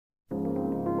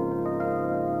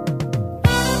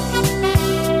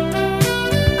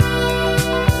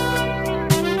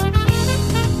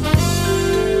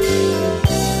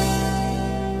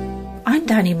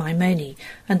Dani Maimone,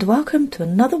 and welcome to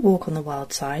another walk on the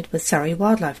wild side with Surrey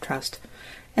Wildlife Trust.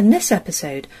 In this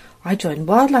episode, I join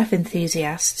wildlife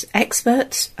enthusiasts,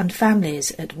 experts and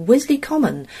families at Wisley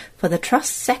Common for the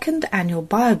Trust's second annual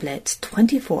Bioblitz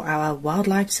 24-hour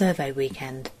wildlife survey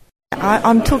weekend.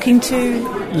 I'm talking to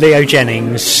Leo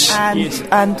Jennings.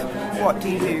 And what do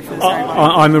you do for the Surrey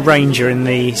Wildlife? I'm a ranger in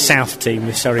the South team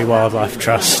with Surrey Wildlife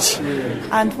Trust.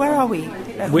 And where are we?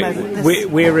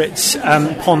 We're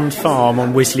at Pond Farm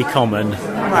on Wisley Common.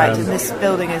 Right, and this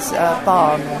building is a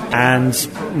barn. And,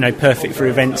 perfect for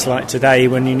events like today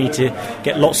when you need to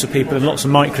get lots of people and lots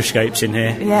of microscopes in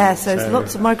here. Yeah, so there's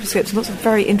lots of microscopes, lots of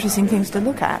very interesting things to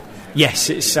look at.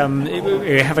 Yes, it's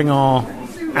we're having our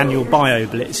annual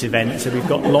Bioblitz event, so we've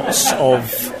got lots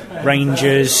of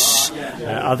rangers,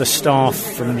 other staff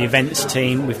from the events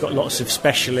team. We've got lots of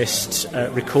specialist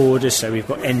recorders, so we've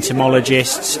got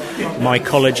entomologists,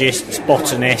 mycologists,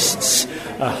 botanists,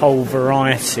 a whole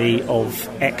variety of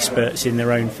experts in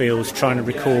their own fields trying to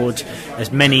record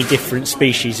as many different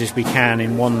species as we can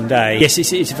in one day. Yes,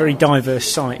 it's a very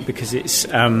diverse site because it's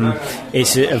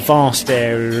a vast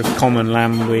area of common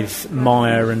land with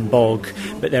mire and bog,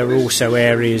 but there are also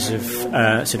areas of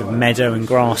sort of meadow and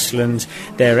grassland.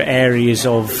 There are areas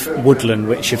of woodland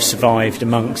which have survived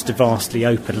amongst a vastly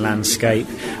open landscape,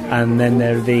 and then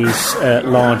there are these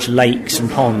large lakes and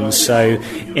ponds. So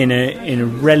in a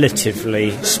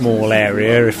relatively small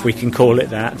area, if we can call it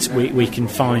that, we can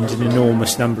find an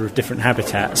enormous number of different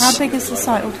habitats. How big is the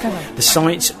site altogether? The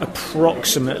site's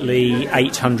approximately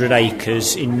 800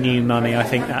 acres. In new money, I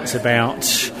think that's about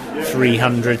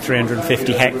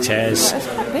 350 hectares. That's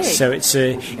quite big. So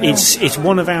it's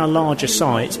one of our larger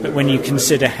sites, but when you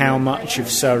consider how much of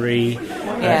Surrey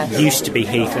used to be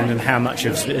heathland and how much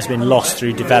of it has been lost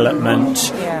through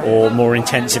development or more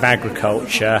intensive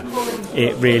agriculture,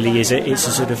 it really is it's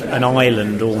a sort of an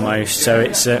island almost. So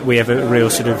we have a real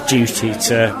sort of duty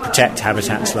to protect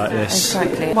habitats like this.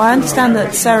 Exactly. Well, I understand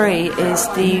that Surrey is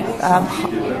the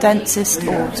densest,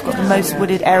 or it's got the most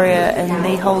wooded area in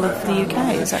the whole of the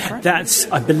UK. Is that correct?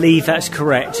 I believe that's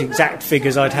correct. Exact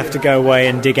figures I'd have to go away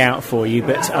and dig out for you,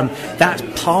 but that's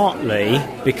partly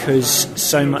because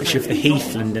so much of the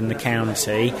heathland in the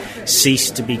county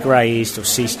ceased to be grazed or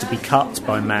ceased to be cut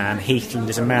by man. Heathland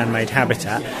is a man-made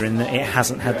habitat in that it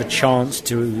hasn't had the chance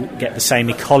to get the same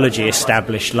ecology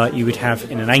established like you would have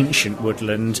in an ancient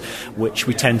woodland, which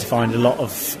we tend to find a lot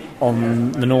of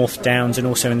on the North Downs and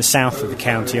also in the south of the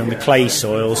county on the clay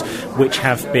soils, which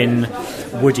have been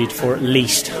wooded for at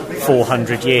least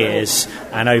 400 years,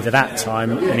 and over that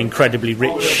time an incredibly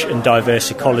rich and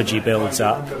diverse ecology builds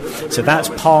up. So that's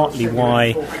partly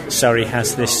why Surrey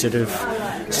has this sort of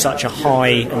such a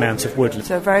high amount of woodland.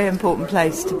 So a very important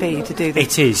place to be to do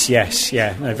this. It is, yes,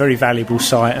 a very valuable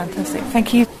site. Fantastic,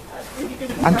 thank you.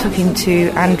 I'm talking to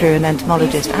Andrew, an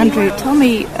entomologist. Andrew, tell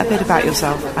me a bit about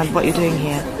yourself and what you're doing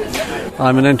here.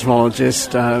 I'm an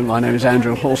entomologist. My name is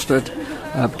Andrew Halstead.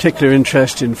 Particular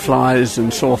interest in flies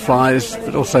and sawflies,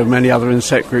 but also many other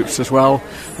insect groups as well.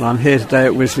 And I'm here today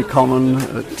at Wisley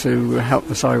Common to help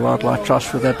the Surrey Wildlife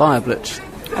Trust with their Bioblitz.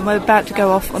 And we're about to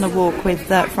go off on a walk with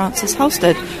Francis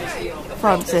Halstead.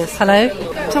 Francis. Hello.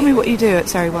 Tell me what you do at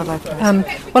Surrey Wildlife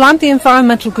Trust. Well, I'm the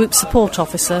Environmental Group Support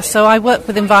Officer, so I work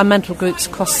with environmental groups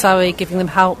across Surrey, giving them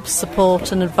help,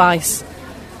 support and advice.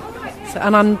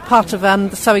 And I'm part of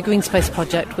the Surrey Green Space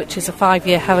Project, which is a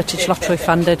 5-year Heritage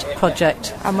Lottery-funded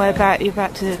project. And you're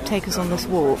about to take us on this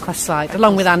walk? That's right,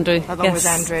 along with Andrew. With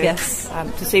Andrew. Yes.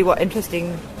 To see what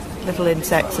interesting little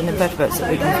insects and invertebrates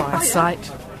that we can find. That's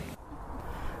right.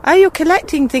 Oh, you're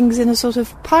collecting things in a sort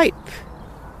of pipe?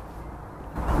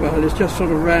 Well, it's just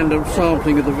sort of random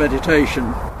sampling of the vegetation.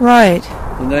 Right.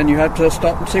 And then you have to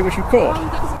stop and see what you've caught.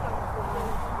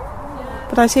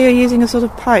 But I see you're using a sort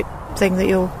of pipe thing that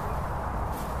you're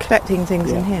collecting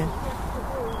things in here.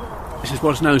 This is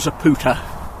what's known as a pooter.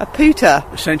 A pooter?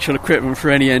 Essential equipment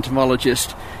for any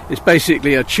entomologist. It's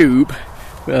basically a tube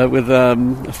with a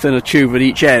thinner tube at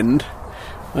each end,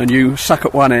 and you suck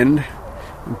at one end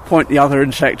and point the other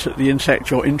insect at the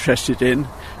insect you're interested in,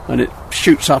 and it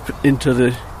shoots up into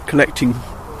the collecting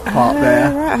part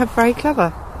there. Right, very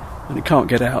clever. And it can't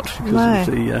get out because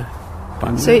of the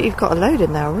bungalow. So you've got a load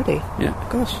in there already? Yeah.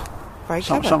 Gosh. Very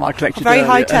clever. Some I collected very earlier,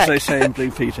 high tech. as they say in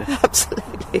Blue Peter.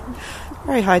 Absolutely.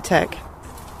 Very high tech.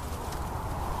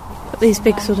 But these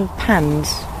big sort of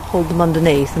pans hold them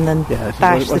underneath and then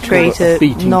bash the tree to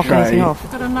knock anything off.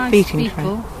 We've got a nice beating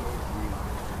beetle. tray.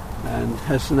 And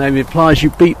as the name implies,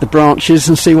 you beat the branches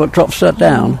and see what drops that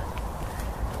down.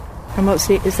 And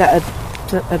is that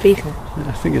a beetle?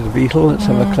 I think it's a beetle. Let's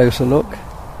have a closer look.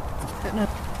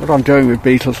 What I'm doing with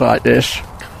beetles like this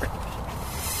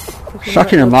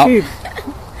sucking them up.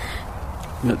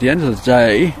 And at the end of the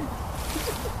day,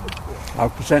 I'll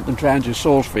present them to Andrew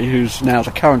Salisbury, who's now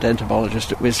the current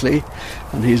entomologist at Wisley,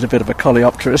 and he's a bit of a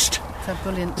coleopterist. So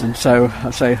brilliant. And so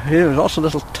I say, here are lots of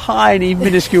little tiny,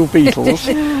 minuscule beetles.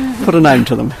 Put a name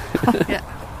to them. Yeah.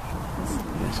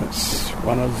 Yes, that's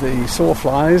one of the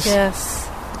sawflies. Yes.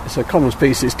 It's a common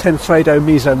species,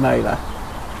 Tenthredo-mesomela.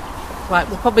 Right,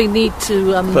 we'll probably need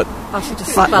to ask you to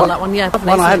spell that one, yeah.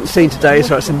 One I haven't seen today,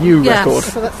 so it's a new record.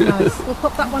 So that's nice. We'll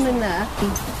pop that one in there.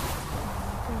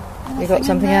 You got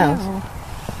something else?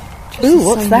 Ooh,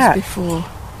 what's that?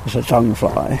 It's a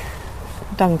dung-fly.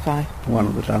 Dung-fly. One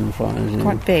of the dung-flies. Yeah.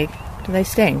 Quite big. Do they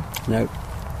sting? No.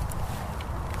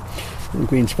 And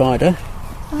green spider.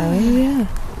 Oh, yeah.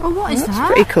 Oh, what is That's that?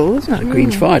 pretty cool, isn't it? A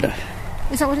green spider.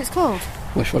 Is that what it's called?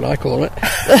 What's what I call it.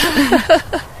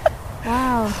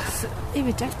 Wow. It's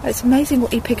iridescent. It's amazing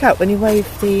what you pick up when you wave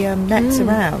the nets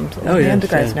around, all the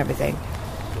undergrowth and everything.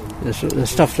 There's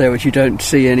stuff there which you don't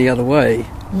see any other way.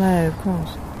 No, of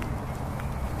course.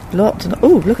 Lots and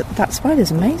oh, look at that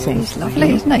spider's amazing. It's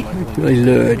lovely, isn't it? Really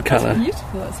lurid colour.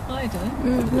 Beautiful, that spider.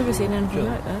 I've never seen anything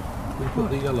like that. We've got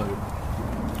the yellow.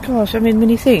 Gosh, I mean, when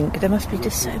you think there must be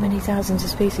just so many thousands of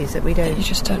species that we don't You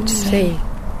just don't see.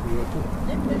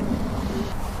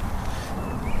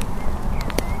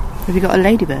 Have you got a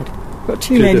ladybird? Got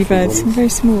two ladybirds, very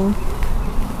small.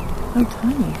 Oh,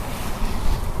 tiny.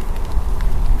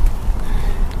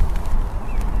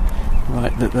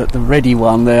 Right, the ready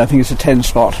one there, I think it's a 10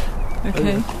 spot.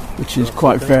 Okay. Which is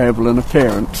quite variable in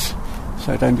appearance.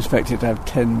 So don't expect it to have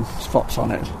 10 spots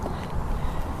on it.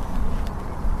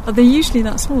 Are they usually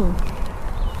that small?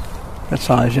 That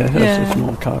size, yeah, that's a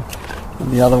small colour.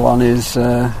 And the other one is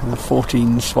a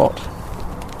 14 spot.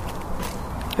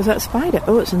 Is that a spider?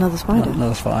 Oh, it's another spider.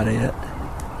 Another spider, yeah.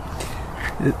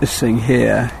 This thing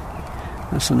here,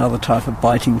 that's another type of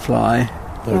biting fly.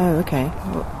 Oh, okay.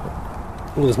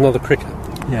 Oh, there's another cricket.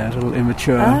 Yeah, a little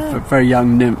immature, but very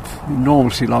young nymph.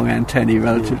 Enormously long antennae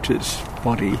relative to its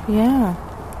body. Yeah.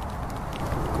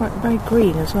 Quite very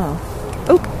green as well.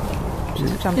 Oh!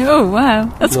 Oh, wow.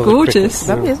 That's Another gorgeous. cricket.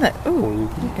 Lovely, isn't it? Oh,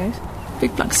 there it goes.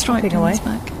 Big black stripe Jumping down away. its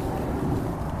back.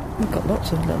 We've got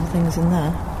lots of little things in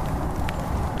there.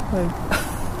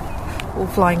 Oh. All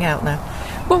flying out now.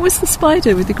 What was the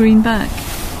spider with the green back?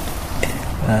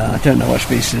 I don't know what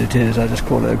species it is, I just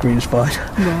call it a green spider.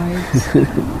 Right.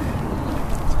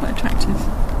 It's quite attractive.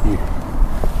 You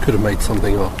could have made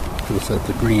something up. Could have said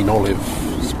the green olive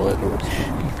spider. Or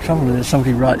something. The trouble is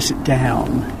somebody writes it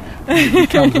down, it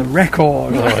becomes a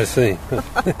record. Oh, I see.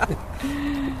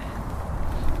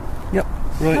 Yep.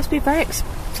 Right. It must be very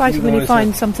exciting when you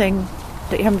find something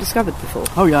that you haven't discovered before.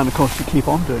 Oh yeah, and of course you keep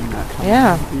on doing that.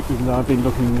 Yeah. Even though I've been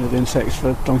looking at insects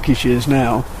for donkey's years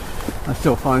now, I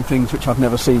still find things which I've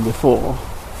never seen before.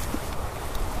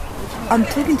 I'm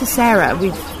talking to Sarah.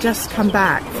 We've just come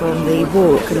back from the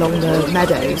walk along the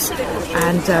meadows,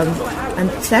 and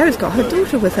Sarah's got her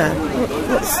daughter with her.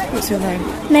 What's your name?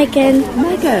 Megan.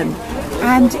 Megan.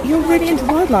 And you're really into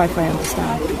wildlife, I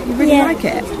understand. You really like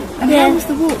it. And how was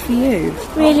the walk for you?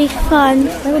 Really fun.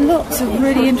 There were lots of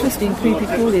really interesting creepy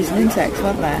crawlies and insects,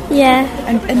 weren't there? Yeah.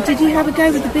 And did you have a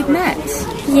go with the big nets?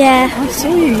 Yeah. I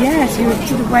saw you, yes. You were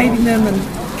sort of waving them and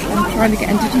trying to get...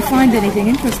 And did you find anything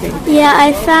interesting? Yeah,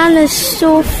 I found a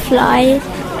sawfly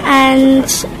and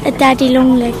a daddy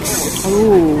longlegs.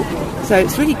 Oh, so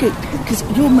it's really good because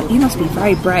you must be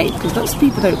very brave because lots of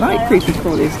people don't like creepy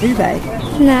crawlies, do they?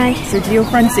 No. So do your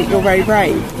friends think you're very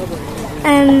brave?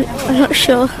 I'm not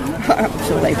sure. I'm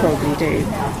sure they probably do.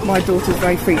 My daughter's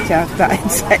very freaked out about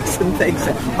insects and things,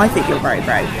 so I think you're very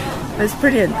brave. That's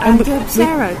brilliant. And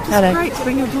Sarah, just great to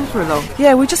bring your daughter along.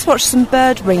 Yeah, we just watched some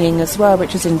bird ringing as well,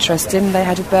 which was interesting. They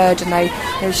had a bird and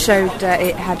they showed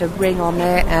it had a ring on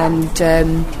it, and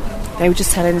they were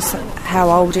just telling us how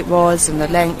old it was and the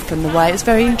length and the weight. It was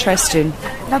very interesting.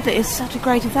 Lovely. It's such a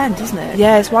great event, isn't it?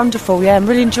 Yeah, it's wonderful. Yeah, I'm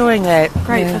really enjoying it.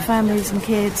 Great for families and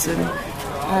kids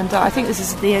and I think this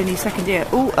is the only second year.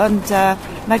 Oh, and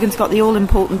Megan's got the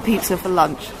all-important pizza for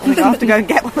lunch. I'm going to have to go and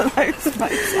get one of those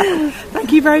myself.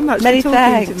 Thank you very much Many for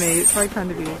talking thanks. to me. It's very kind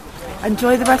of you.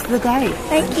 Enjoy the rest of the day.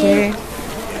 Thank you.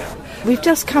 We've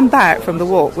just come back from the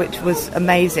walk, which was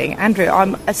amazing. Andrew,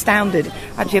 I'm astounded,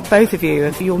 actually, at both of you,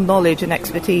 of your knowledge and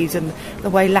expertise and the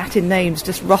way Latin names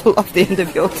just roll off the end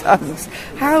of your tongues.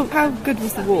 How good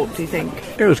was the walk, do you think?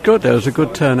 It was good. There was a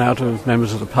good turnout of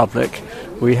members of the public.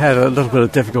 We had a little bit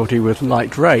of difficulty with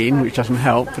light rain, which doesn't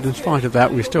help, but in spite of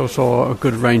that, we still saw a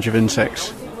good range of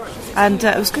insects. And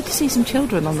it was good to see some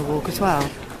children on the walk as well.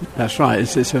 That's right.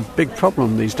 It's a big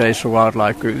problem these days for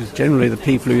wildlife groups. Generally, the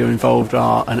people who are involved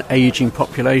are an ageing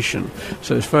population.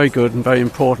 So it's very good and very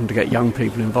important to get young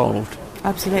people involved.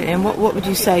 Absolutely. And what would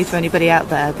you say to anybody out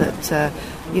there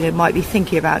that might be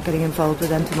thinking about getting involved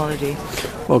with entomology?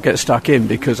 Well, get stuck in,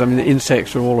 because the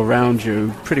insects are all around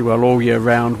you pretty well all year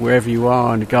round, wherever you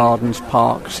are, in gardens,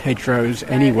 parks, hedgerows,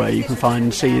 anywhere you can find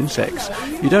and see insects.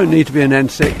 You don't need to be an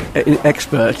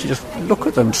expert. You just look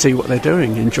at them, see what they're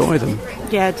doing, enjoy them.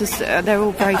 Yeah, they're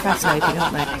all very fascinating,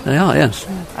 aren't they? They are, yes.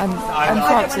 And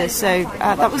Frances, so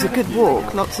that was a good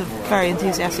walk. Lots of very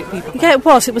enthusiastic people. Yeah, it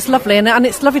was. It was lovely, and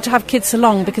it's lovely to have kids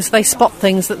along because they spot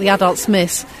things that the adults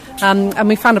miss. And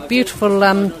we found a beautiful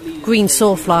green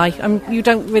sawfly. You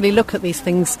don't really look at these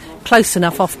things close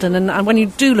enough often, and when you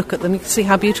do look at them, you can see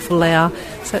how beautiful they are.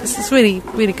 So it's really,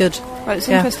 really good. Well, it's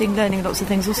interesting learning lots of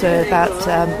things also about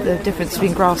the difference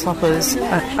between grasshoppers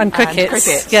and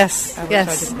crickets. Yes,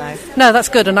 yes. I didn't know. No, that's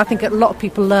good, and I think a lot of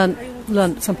people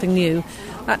learnt something new.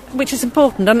 Which is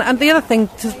important. And the other thing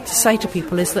to say to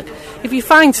people is that if you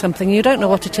find something and you don't know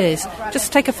what it is,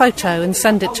 just take a photo and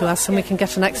send it to us, and we can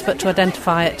get an expert to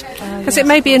identify it. Because it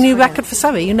may be a new record for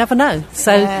Surrey, you never know.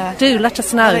 So do let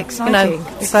us know.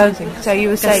 Exciting. So you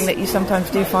were saying that you sometimes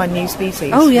do find new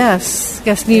species? Oh yes,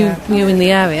 new in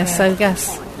the area. Yeah. So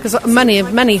yes, because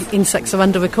many insects are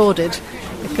under-recorded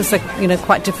because they're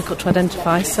quite difficult to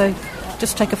identify. So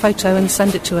just take a photo and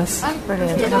send it to us.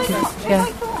 Brilliant. Yeah.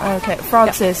 Okay,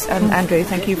 Frances and Andrew,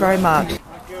 thank you very much.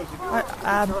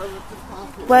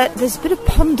 Well, there's a bit of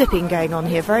pond dipping going on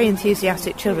here, very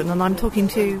enthusiastic children, and I'm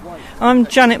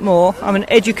Janet Moore. I'm an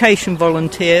education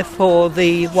volunteer for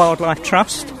the Wildlife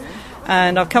Trust,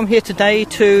 and I've come here today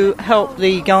to help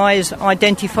the guys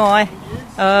identify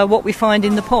what we find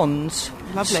in the ponds.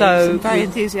 Lovely. Some very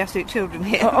enthusiastic children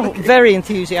here. Oh, very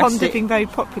enthusiastic. Pond dipping very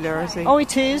popular, I see. Oh,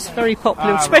 it is very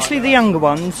popular, especially the younger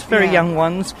ones, young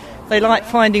ones. They like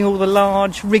finding all the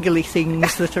large wriggly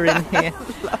things that are in here.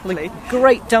 Lovely. The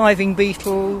great diving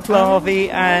beetle larvae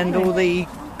and all the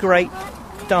great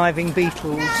diving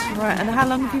beetles. Right, and how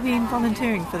long have you been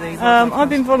volunteering for these? I've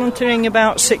been volunteering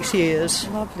about 6 years.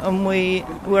 Lovely.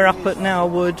 And we're up at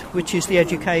Nowwood, which is the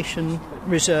education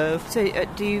reserve. So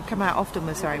do you come out often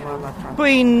with Surrey Wildlife Trust?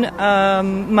 Between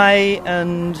May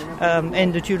and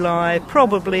end of July,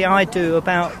 probably I do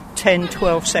about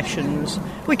 10-12 sessions.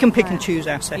 We can pick and choose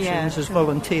our sessions as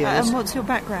volunteers. And what's your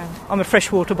background? I'm a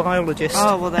freshwater biologist.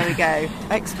 Oh, well, there we go.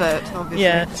 Expert, obviously.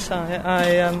 Yes, I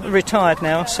am retired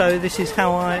now, so this is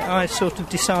how I sort of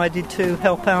decided to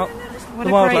help out the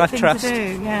Wildlife Trust. What a great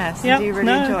thing to do, yes. Do you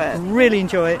really enjoy it? Really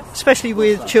enjoy it, especially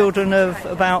with children of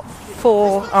about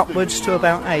 4 upwards to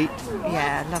about 8.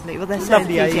 Yeah, lovely. Well, they're so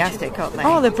enthusiastic, aren't they?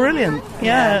 Oh, they're brilliant.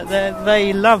 Yeah.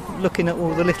 They love looking at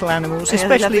all the little animals,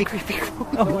 especially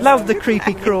love the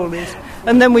creepy crawlies.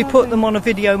 And then we put them on a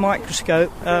video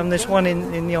microscope. There's one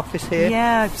in the office here.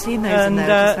 Yeah, I've seen those.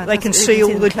 And they can see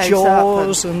all the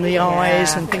jaws and the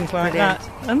eyes and things like that.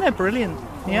 And they're brilliant.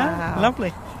 Yeah, wow.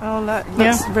 Lovely. Oh,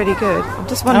 that's really good. I'm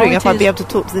just wondering if I'd be able to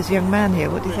talk to this young man here.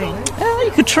 What do you think?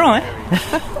 You could try.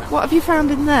 What have you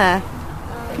found in there?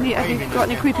 Have you got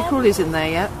any creepy crawlies in there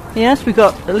yet? Yes, we've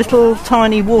got a little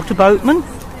tiny water boatman.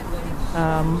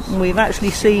 We've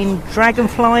actually seen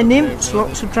dragonfly nymphs,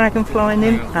 lots of dragonfly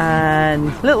nymphs,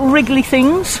 and little wriggly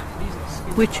things,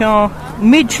 which are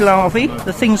midge larvae,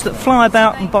 the things that fly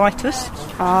about and bite us.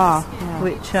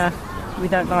 Which we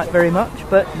don't like very much,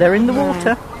 but they're in the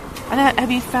water. And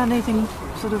have you found anything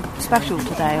sort of special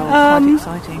today, or quite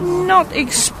exciting? Not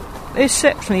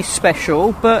exceptionally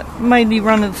special, but mainly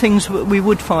one of the things that we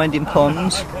would find in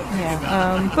ponds.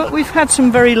 Yeah. But we've had some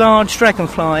very large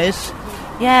dragonflies.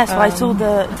 Yes, I saw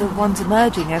the ones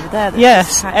emerging over there.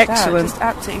 Yes, excellent. Just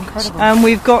absolutely incredible. And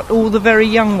we've got all the very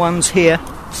young ones here.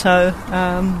 So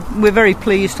we're very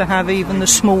pleased to have even the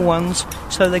small ones.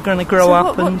 So they're going to grow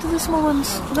up. What do the small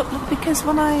ones look like? Because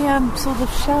when I saw the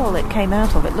shell it came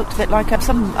out of, it looked a bit like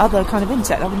some other kind of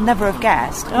insect. I would never have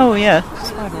guessed. Oh, yeah.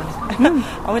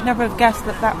 I would never have guessed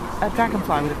that a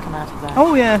dragonfly would have come out of there.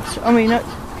 Oh, yes. I mean,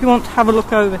 if you want to have a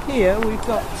look over here, we've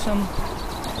got some...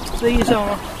 These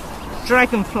are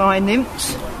dragonfly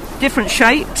nymphs, different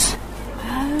shapes.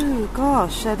 Oh,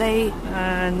 gosh. So they...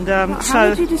 And how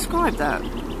would you describe that?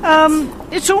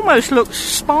 It almost looks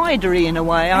spidery in a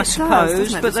way, I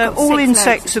suppose, but all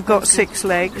insects have got 6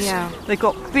 legs. Yeah. They've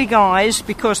got big eyes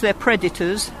because they're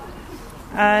predators,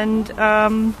 and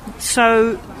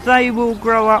so they will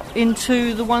grow up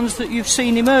into the ones that you've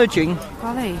seen emerging.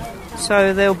 Golly.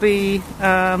 So there'll be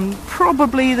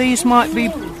probably these might be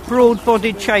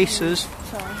broad-bodied chasers.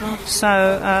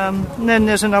 So then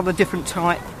there's another different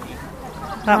type.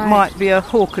 That might be a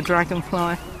hawker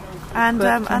dragonfly. And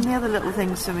the other little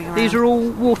things swimming around. These are all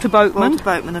water boatmen. Water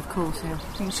boatmen, of course, yeah.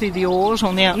 You can see the oars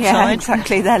on the outside. Yeah,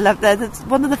 exactly. They're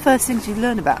one of the first things you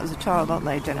learn about as a child, aren't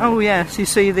they, generally? Oh, yes, you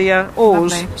see the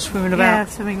oars swimming about. Yeah,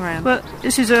 swimming around. But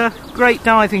this is a great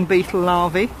diving beetle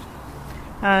larvae.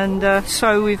 And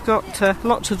so we've got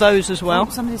lots of those as well.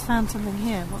 Oh, somebody's found something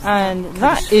here. What's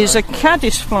that is a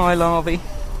caddisfly larvae.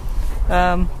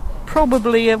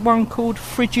 Probably one called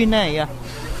Phryginea.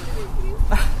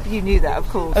 You knew that, of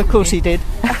course. Of course he did.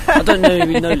 I don't know if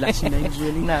we know Latin names,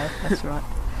 really. No, that's right.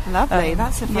 Lovely,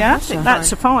 that's a fantastic find.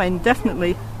 That's a find,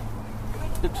 definitely.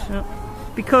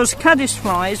 Because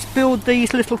caddisflies build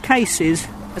these little cases.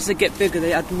 As they get bigger,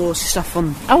 they add more stuff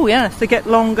on. Oh, yes, they get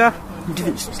longer.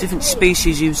 Different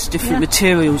species use different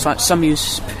materials, like some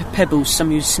use pebbles,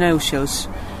 some use snail shells,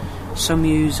 some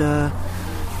use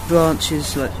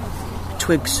branches, like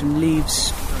twigs and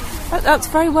leaves. That's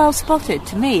very well spotted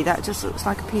to me. That just looks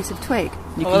like a piece of twig.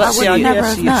 You can never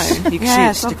have known. You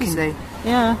can see it sticking. Obviously.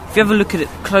 Yeah. If you ever look at it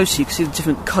closely, you can see the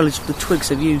different colours of the twigs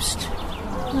they've used.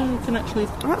 You can actually.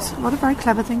 What a very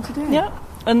clever thing to do. Yeah,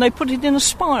 and they put it in a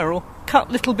spiral, cut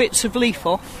little bits of leaf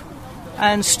off,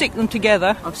 and stick them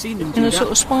together. I've seen them do in a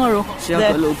sort of spiral. See, I've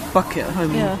got a little bucket at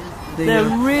home. Yeah, they're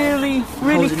really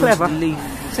clever.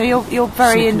 So you're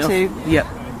very into.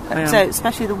 Yeah. So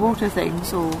especially the water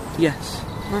things, or yes.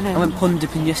 Brilliant. I went pond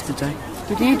dipping yesterday.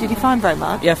 Did you? Did you find very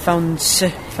much? Yeah, I found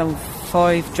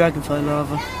 5 dragonfly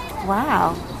larvae.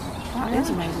 Wow, that is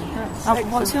amazing.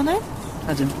 What's your name?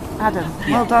 Adam.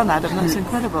 Yeah. Well done, Adam. That's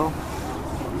incredible.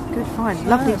 Good find.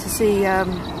 Lovely to see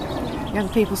young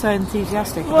people so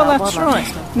enthusiastic about that's wildlife right.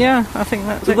 stuff. Yeah, I think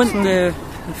that's We excellent. went there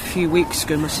a few weeks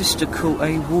ago. My sister caught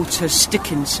a water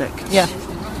stick insect. Yeah.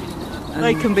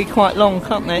 They can be quite long,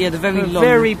 can't they? Yeah, they're very long.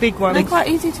 Very big ones. They're quite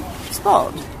easy to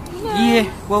spot.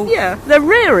 Yeah, well... Yeah, they're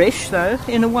rare-ish, though,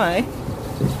 in a way.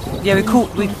 Yeah, we caught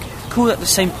at the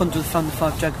same pond we found the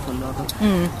 5 dragonfly larvae.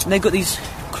 And they've got these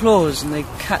claws and they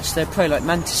catch their prey like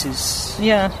mantises.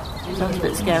 Yeah. Sounds a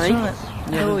bit scary. Right.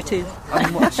 Yeah. Oh, it is.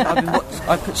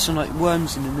 I put some like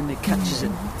worms in them and it catches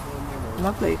it.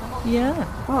 Lovely. Yeah.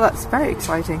 Well, that's very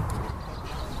exciting.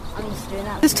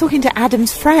 Just talking to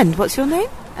Adam's friend. What's your name?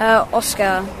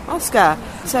 Oscar. Oscar.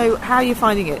 So, how are you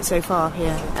finding it so far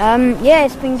here? Yeah,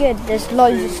 it's been good. There's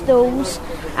loads of stalls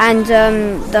and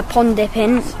the pond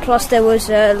dipping. Plus, there was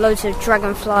loads of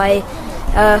dragonfly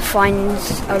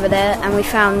finds over there, and we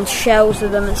found shells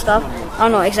of them and stuff.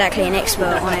 I'm not exactly an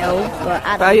expert on it all, but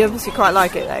Adam. But you obviously quite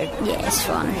like it, though. Yeah, it's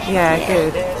fun. Yeah,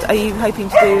 good. Are you hoping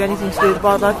to do anything to do with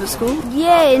wildlife at school?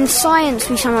 Yeah, in science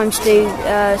we sometimes do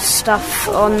stuff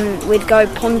on. We'd go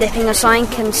pond dipping or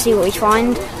something and see what we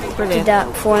find. Brilliant. Did that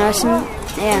before lesson.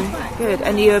 Yeah. Good.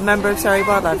 And you're a member of Surrey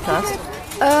Wildlife Trust?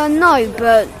 No,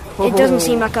 but it doesn't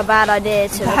seem like a bad idea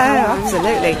to. No,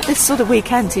 absolutely. This sort of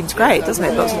weekend seems great, doesn't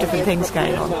it? Lots of different things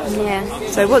going on. Yeah.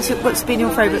 So what's been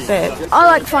your favourite bit? I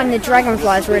like finding the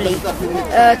dragonflies really,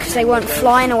 because they weren't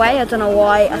flying away. I don't know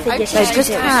why. I think it's they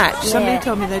just hatched. Yeah. Somebody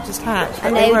told me they just hatched.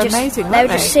 And they were just, amazing, they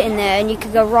were just sitting there, and you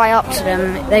could go right up to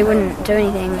them. They wouldn't do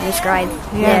anything. It was great.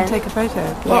 Yeah, and take a photo.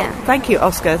 Well, thank you,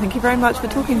 Oscar. Thank you very much for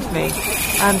talking to me.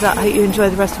 And I hope you enjoy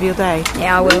the rest of your day.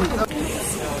 Yeah, I will.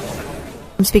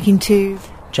 I'm speaking to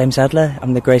James Adler.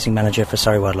 I'm the grazing manager for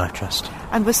Surrey Wildlife Trust.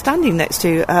 And we're standing next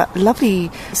to a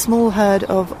lovely small herd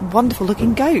of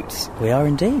wonderful-looking goats. We are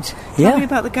indeed. Tell me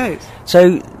about the goats.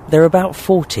 So there are about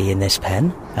 40 in this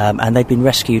pen, and they've been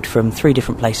rescued from 3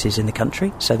 different places in the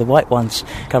country. So the white ones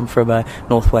come from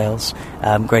North Wales,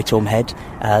 Great Orme Head.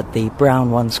 The brown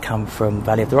ones come from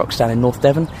Valley of the Rocks down in North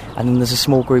Devon, and then there's a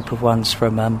small group of ones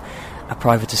from a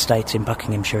private estate in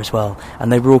Buckinghamshire as well,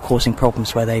 and they were all causing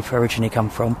problems where they've originally come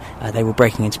from. They were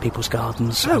breaking into people's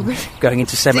gardens, really? Going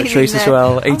into cemeteries as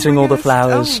well, eating all the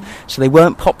flowers. So they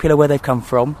weren't popular where they've come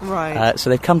from. Right. So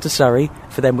they've come to Surrey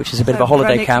for them, which is a bit of a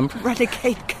holiday camp.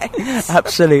 Renegade goats.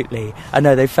 Absolutely. I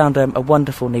know they've found a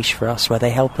wonderful niche for us where they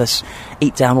help us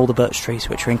eat down all the birch trees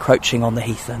which are encroaching on the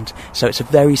heathland. So it's a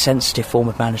very sensitive form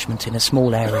of management in a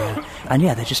small area. And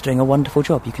yeah, they're just doing a wonderful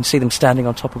job. You can see them standing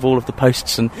on top of all of the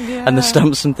posts and the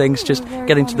stumps and things, just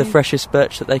getting to the freshest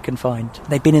birch that they can find.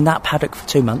 They've been in that paddock for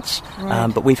 2 months,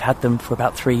 but we've had them for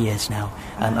about 3 years now,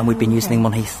 and we've been using them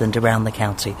on heathland around the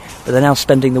county. But they're now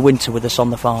spending the winter with us on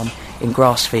the farm in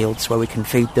grass fields where we can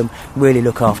feed them, really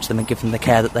look after them and give them the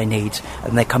care that they need,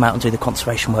 and they come out and do the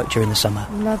conservation work during the summer.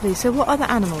 Lovely. So what other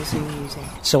animals are you using?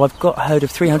 So I've got a herd of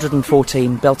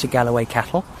 314 belted Galloway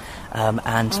cattle. We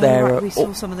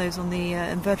saw some of those on the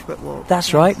invertebrate walk.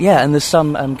 That's right, yeah, and there's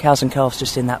some cows and calves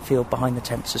just in that field behind the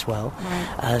tents as well.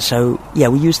 Right. So, yeah,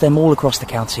 we use them all across the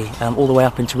county, all the way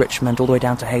up into Richmond, all the way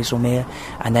down to Hazelmere,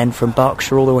 and then from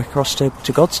Berkshire all the way across to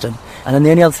Godstone. And then the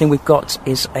only other thing we've got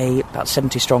is about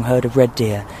 70-strong herd of red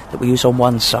deer that we use on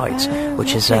one site,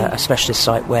 which is a specialist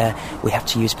site where we have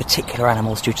to use particular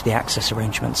animals due to the access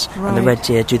arrangements. Right. And the red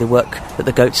deer do the work that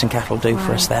the goats and cattle do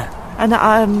for us there. And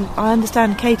I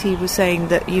understand Katie was saying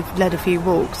that you've led a few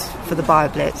walks for the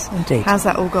Bioblitz. Indeed. How's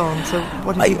that all gone? So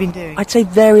what have you been doing? I'd say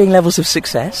varying levels of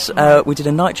success. We did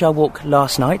a nightjar walk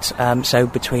last night, so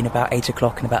between about 8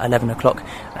 o'clock and about 11 o'clock.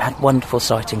 I had wonderful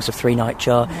sightings of 3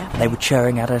 nightjar, and they were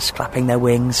chirring at us, clapping their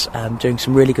wings, doing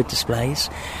some really good displays.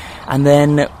 And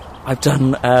then I've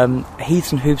done a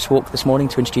Heaths and Hooves walk this morning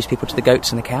to introduce people to the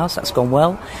goats and the cows. That's gone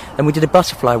well. Then we did a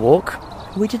butterfly walk.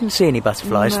 We didn't see any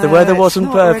butterflies. No, the weather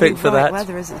wasn't perfect really for right that.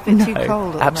 Weather, is it? It's a bit too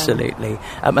cold at Absolutely.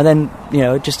 And then,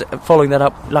 just following that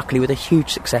up, luckily with a huge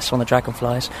success on the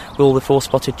dragonflies, with all the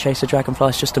 4-spotted chaser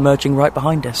dragonflies just emerging right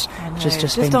behind us. Which has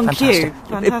just been on fantastic. Cue.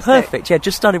 Fantastic. Perfect, yeah,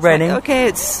 just started raining. Okay,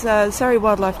 it's Surrey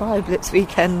Wildlife Bioblitz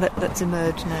weekend that's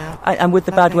emerged now. And with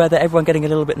the bad weather, everyone getting a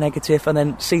little bit negative, and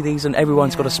then see these and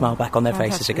everyone's got a smile back on their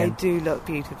faces again. They do look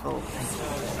beautiful.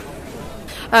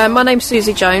 My name's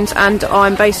Susie Jones, and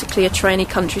I'm basically a trainee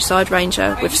countryside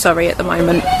ranger with Surrey at the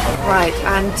moment. Right,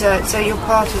 and so you're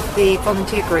part of the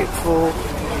volunteer group for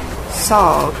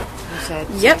SARG, you said?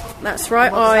 Yep, that's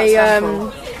right. What does that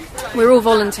stand for? We're all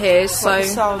volunteers. What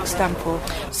does SARG stand for?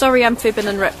 Surrey Amphibian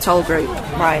and Reptile Group.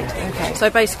 Right, okay. So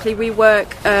basically we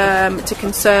work to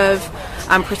conserve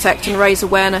and protect and raise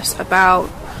awareness about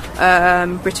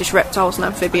British reptiles and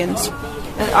amphibians.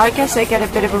 I guess they get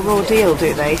a bit of a raw deal,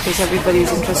 do they? Because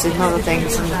everybody's interested in other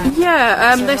things.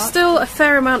 There's still a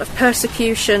fair amount of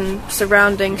persecution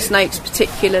surrounding snakes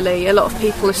particularly. A lot of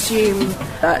people assume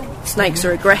that snakes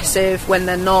are aggressive when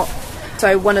they're not.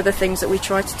 So one of the things that we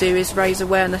try to do is raise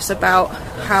awareness about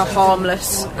how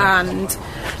harmless and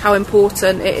how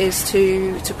important it is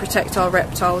to protect our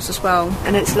reptiles as well.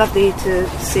 And it's lovely to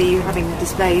see you having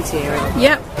displays here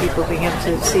and people being able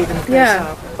to see them for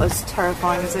themselves. As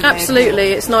terrifying as they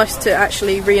Absolutely, it's nice to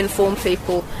actually re-inform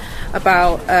people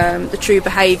about the true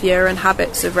behaviour and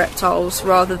habits of reptiles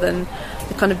rather than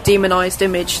the kind of demonised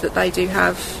image that they do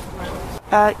have.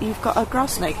 You've got a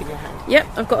grass snake in your hand? Yep,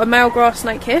 I've got a male grass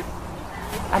snake here.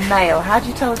 A male. How do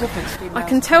you tell the difference between I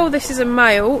can tell this is a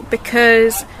male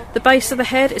because the base of the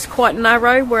head is quite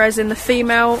narrow, whereas in the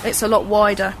female it's a lot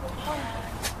wider.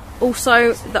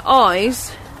 Also, the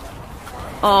eyes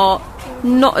are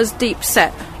not as deep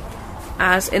set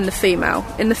as in the female.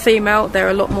 In the female, they're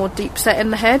a lot more deep set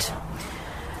in the head.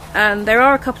 And there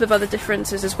are a couple of other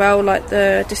differences as well, like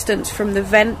the distance from the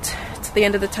vent to the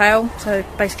end of the tail, so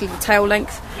basically the tail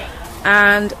length,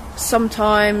 and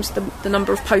sometimes the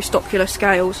number of post-ocular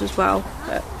scales as well.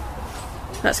 But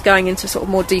that's going into sort of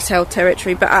more detailed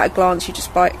territory, but at a glance you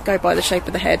just go by the shape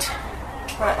of the head.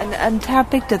 Right, and how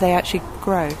big do they actually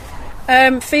grow?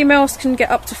 Females can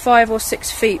get up to 5 or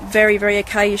 6 feet very, very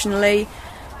occasionally.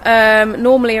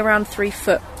 Normally around 3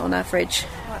 foot on average.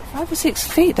 5 or 6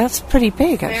 feet, that's pretty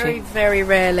big Very, actually. very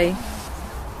rarely.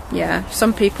 Yeah,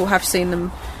 some people have seen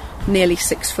them nearly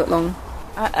 6 foot long.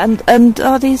 And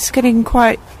are these getting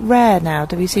quite rare now?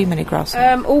 Do we see many grass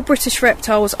snakes? All British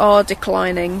reptiles are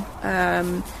declining,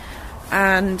 and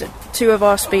 2 of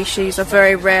our species are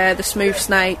very rare, the smooth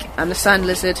snake and the sand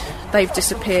lizard. They've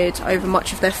disappeared over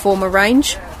much of their former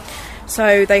range.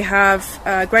 So they have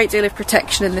a great deal of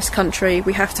protection in this country.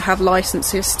 We have to have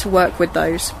licences to work with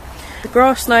those. The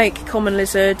grass snake, common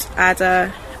lizard,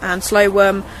 adder and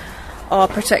slowworm are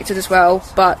protected as well,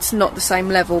 but not the same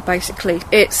level basically.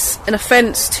 It's an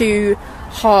offence to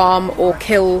harm or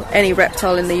kill any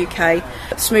reptile in the UK.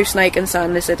 The smooth snake and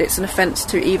sand lizard, it's an offence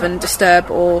to even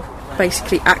disturb or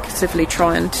basically actively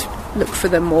try and look for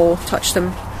them or touch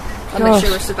them unless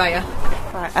you're a surveyor.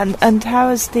 Right. And how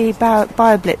has the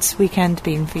Bioblitz weekend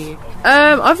been for you?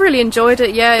 I've really enjoyed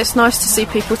it, yeah. It's nice to see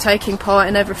people taking part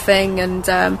in everything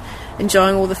and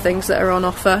enjoying all the things that are on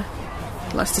offer.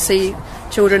 Nice to see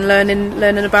children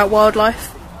learning about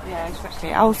wildlife. Yeah,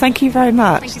 exactly. Oh, thank you very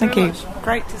much. Thank you.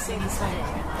 Great to see the same.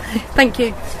 Thank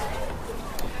you.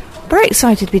 Very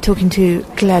excited to be talking to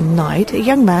Glenn Knight, a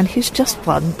young man who's just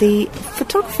won the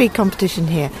photography competition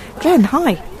here. Glenn,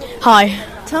 hi. Hi.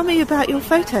 Tell me about your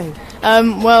photo.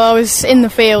 Well, I was in the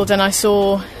field and I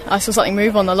saw something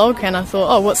move on the log and I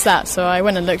thought, oh, what's that? So I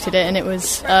went and looked at it and it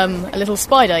was a little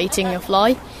spider eating a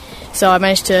fly. So I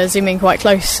managed to zoom in quite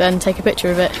close and take a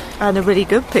picture of it. And a really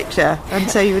good picture.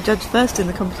 And so you were judged first in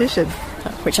the competition.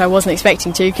 Which I wasn't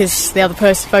expecting to because the other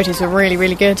photos were really,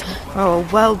 really good. Oh,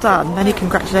 well done. Many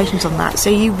congratulations on that. So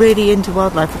you really into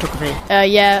wildlife photography?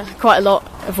 Yeah, quite a lot.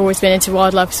 I've always been into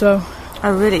wildlife as well.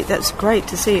 Oh, really? That's great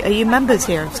to see. Are you members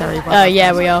here of Surrey Wildlife?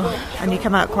 Yeah, we are. And you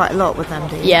come out quite a lot with them,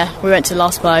 do you? Yeah, we went to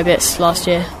last Bioblitz last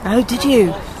year. Oh, did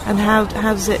you? And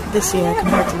how's it this year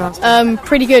compared to last year?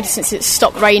 Pretty good, since it's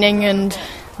stopped raining and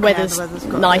weather's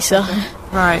nicer.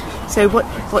 Right. So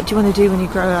what do you want to do when you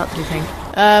grow up, do you think?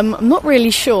 I'm not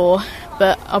really sure,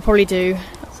 but I'll probably do...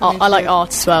 I like art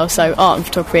as well, so art and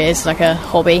photography is like a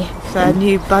hobby. So a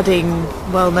new budding,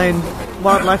 well-known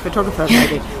wildlife photographer,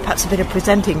 maybe. Perhaps a bit of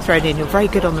presenting thrown in. You're very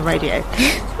good on the radio.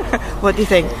 What do you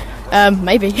think?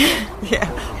 Maybe. Yeah.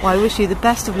 Well, I wish you the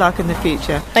best of luck in the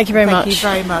future. Thank you very much. Thank you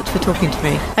very much for talking to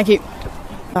me. Thank you.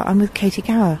 I'm with Katie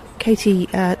Gower. Katie,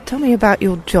 tell me about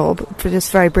your job, for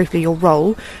just very briefly your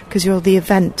role, because you're the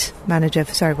event manager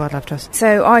for Surrey Wildlife Trust.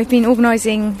 So I've been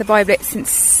organising the Bioblitz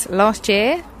since last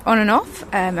year, on and off,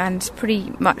 and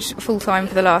pretty much full-time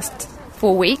for the last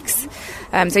 4 weeks.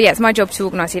 It's my job to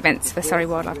organise the events for Surrey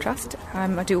Wildlife Trust.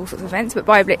 I do all sorts of events, but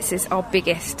Bioblitz is our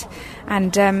biggest.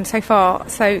 And so far,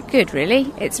 so good,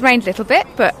 really. It's rained a little bit,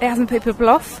 but it hasn't put people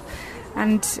off.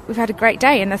 And we've had a great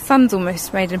day, and the sun's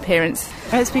almost made an appearance.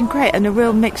 It's been great, and a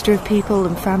real mixture of people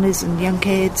and families and young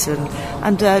kids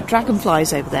and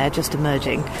dragonflies over there just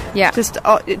emerging. Yeah, just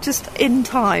in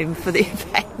time for the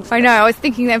event. I know. I was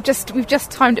thinking we've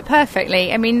just timed it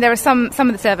perfectly. I mean, there are some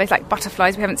of the surveys like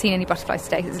butterflies. We haven't seen any butterflies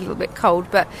today because it's a little bit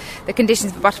cold, but the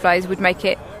conditions for butterflies would make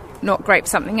it not great for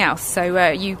something else,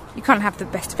 so you can't have the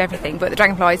best of everything, but the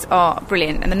dragonflies are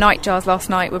brilliant, and the nightjars last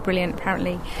night were brilliant.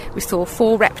 Apparently we saw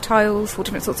 4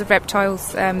 different sorts of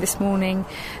reptiles this morning,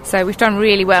 so we've done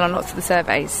really well on lots of the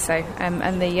surveys, so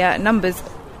and the numbers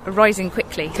are rising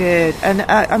quickly. Good. And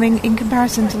in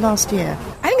comparison to last year,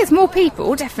 I think there's more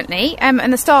people, definitely,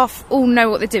 and the staff all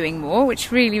know what they're doing more,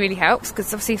 which really, really helps,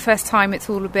 because obviously first time it's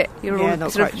all a bit, you're all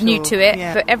sort of new to it,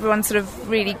 but everyone sort of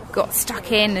really got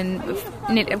stuck in, and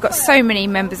I've got so many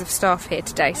members of staff here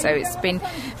today, so it's been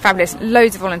fabulous.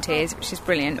 Loads of volunteers, which is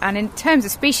brilliant. And in terms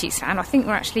of species found, I think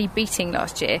we're actually beating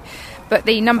last year, but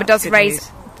the number does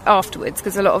raise afterwards,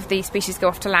 because a lot of these species go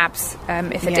off to labs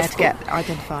if they're difficult to get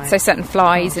identified. So certain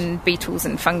flies and beetles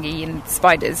and fungi and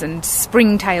spiders and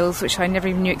springtails, which I never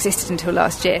even knew existed until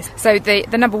last year. So the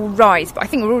number will rise, but I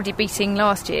think we're already beating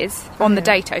last year's on the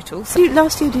day total. So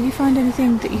last year, did you find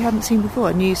anything that you hadn't seen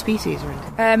before, a new species or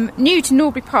anything? New to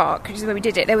Norbury Park, which is where we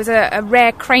did it, there was a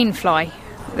rare crane fly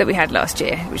that we had last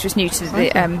year, which was new to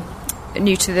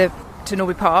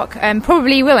Norbury Park,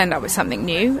 probably will end up with something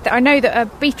new. I know that a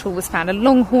beetle was found, a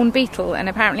longhorn beetle, and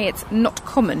apparently it's not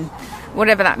common,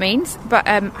 whatever that means, but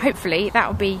hopefully that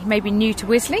will be maybe new to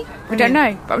Wisley. We don't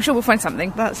know, but I'm sure we'll find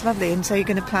something. That's lovely. And so you're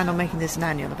going to plan on making this an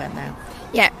annual event now?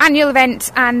 Yeah, annual event,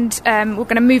 and we're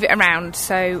going to move it around.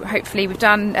 So hopefully we've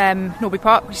done Norbury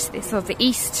Park, which is sort of the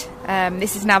east.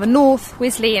 This is now the north,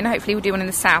 Wisley, and hopefully we'll do one in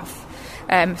the south.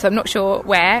 So I'm not sure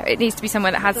where. It needs to be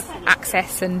somewhere that has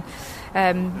access and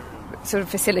sort of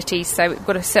facilities, so we've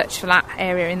got to search for that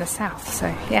area in the south. So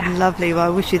yeah, lovely. Well, I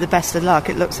wish you the best of luck.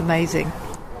 It looks amazing.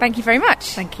 Thank you very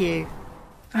much. Thank you.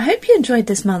 I hope you enjoyed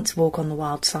this month's Walk on the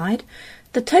Wild Side.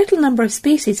 The total number of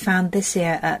species found this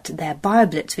year at their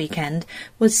Bioblitz weekend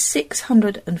was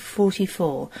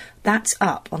 644. That's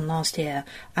up on last year,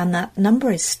 and that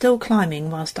number is still climbing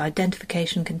whilst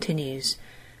identification continues.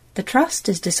 The Trust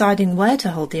is deciding where to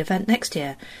hold the event next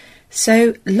year,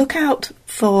 so look out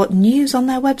for news on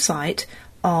their website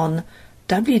on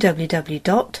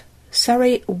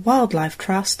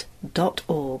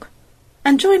www.surreywildlifetrust.org.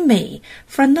 And join me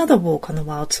for another Walk on the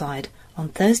Wild Side on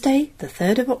Thursday, the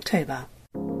 3rd of October.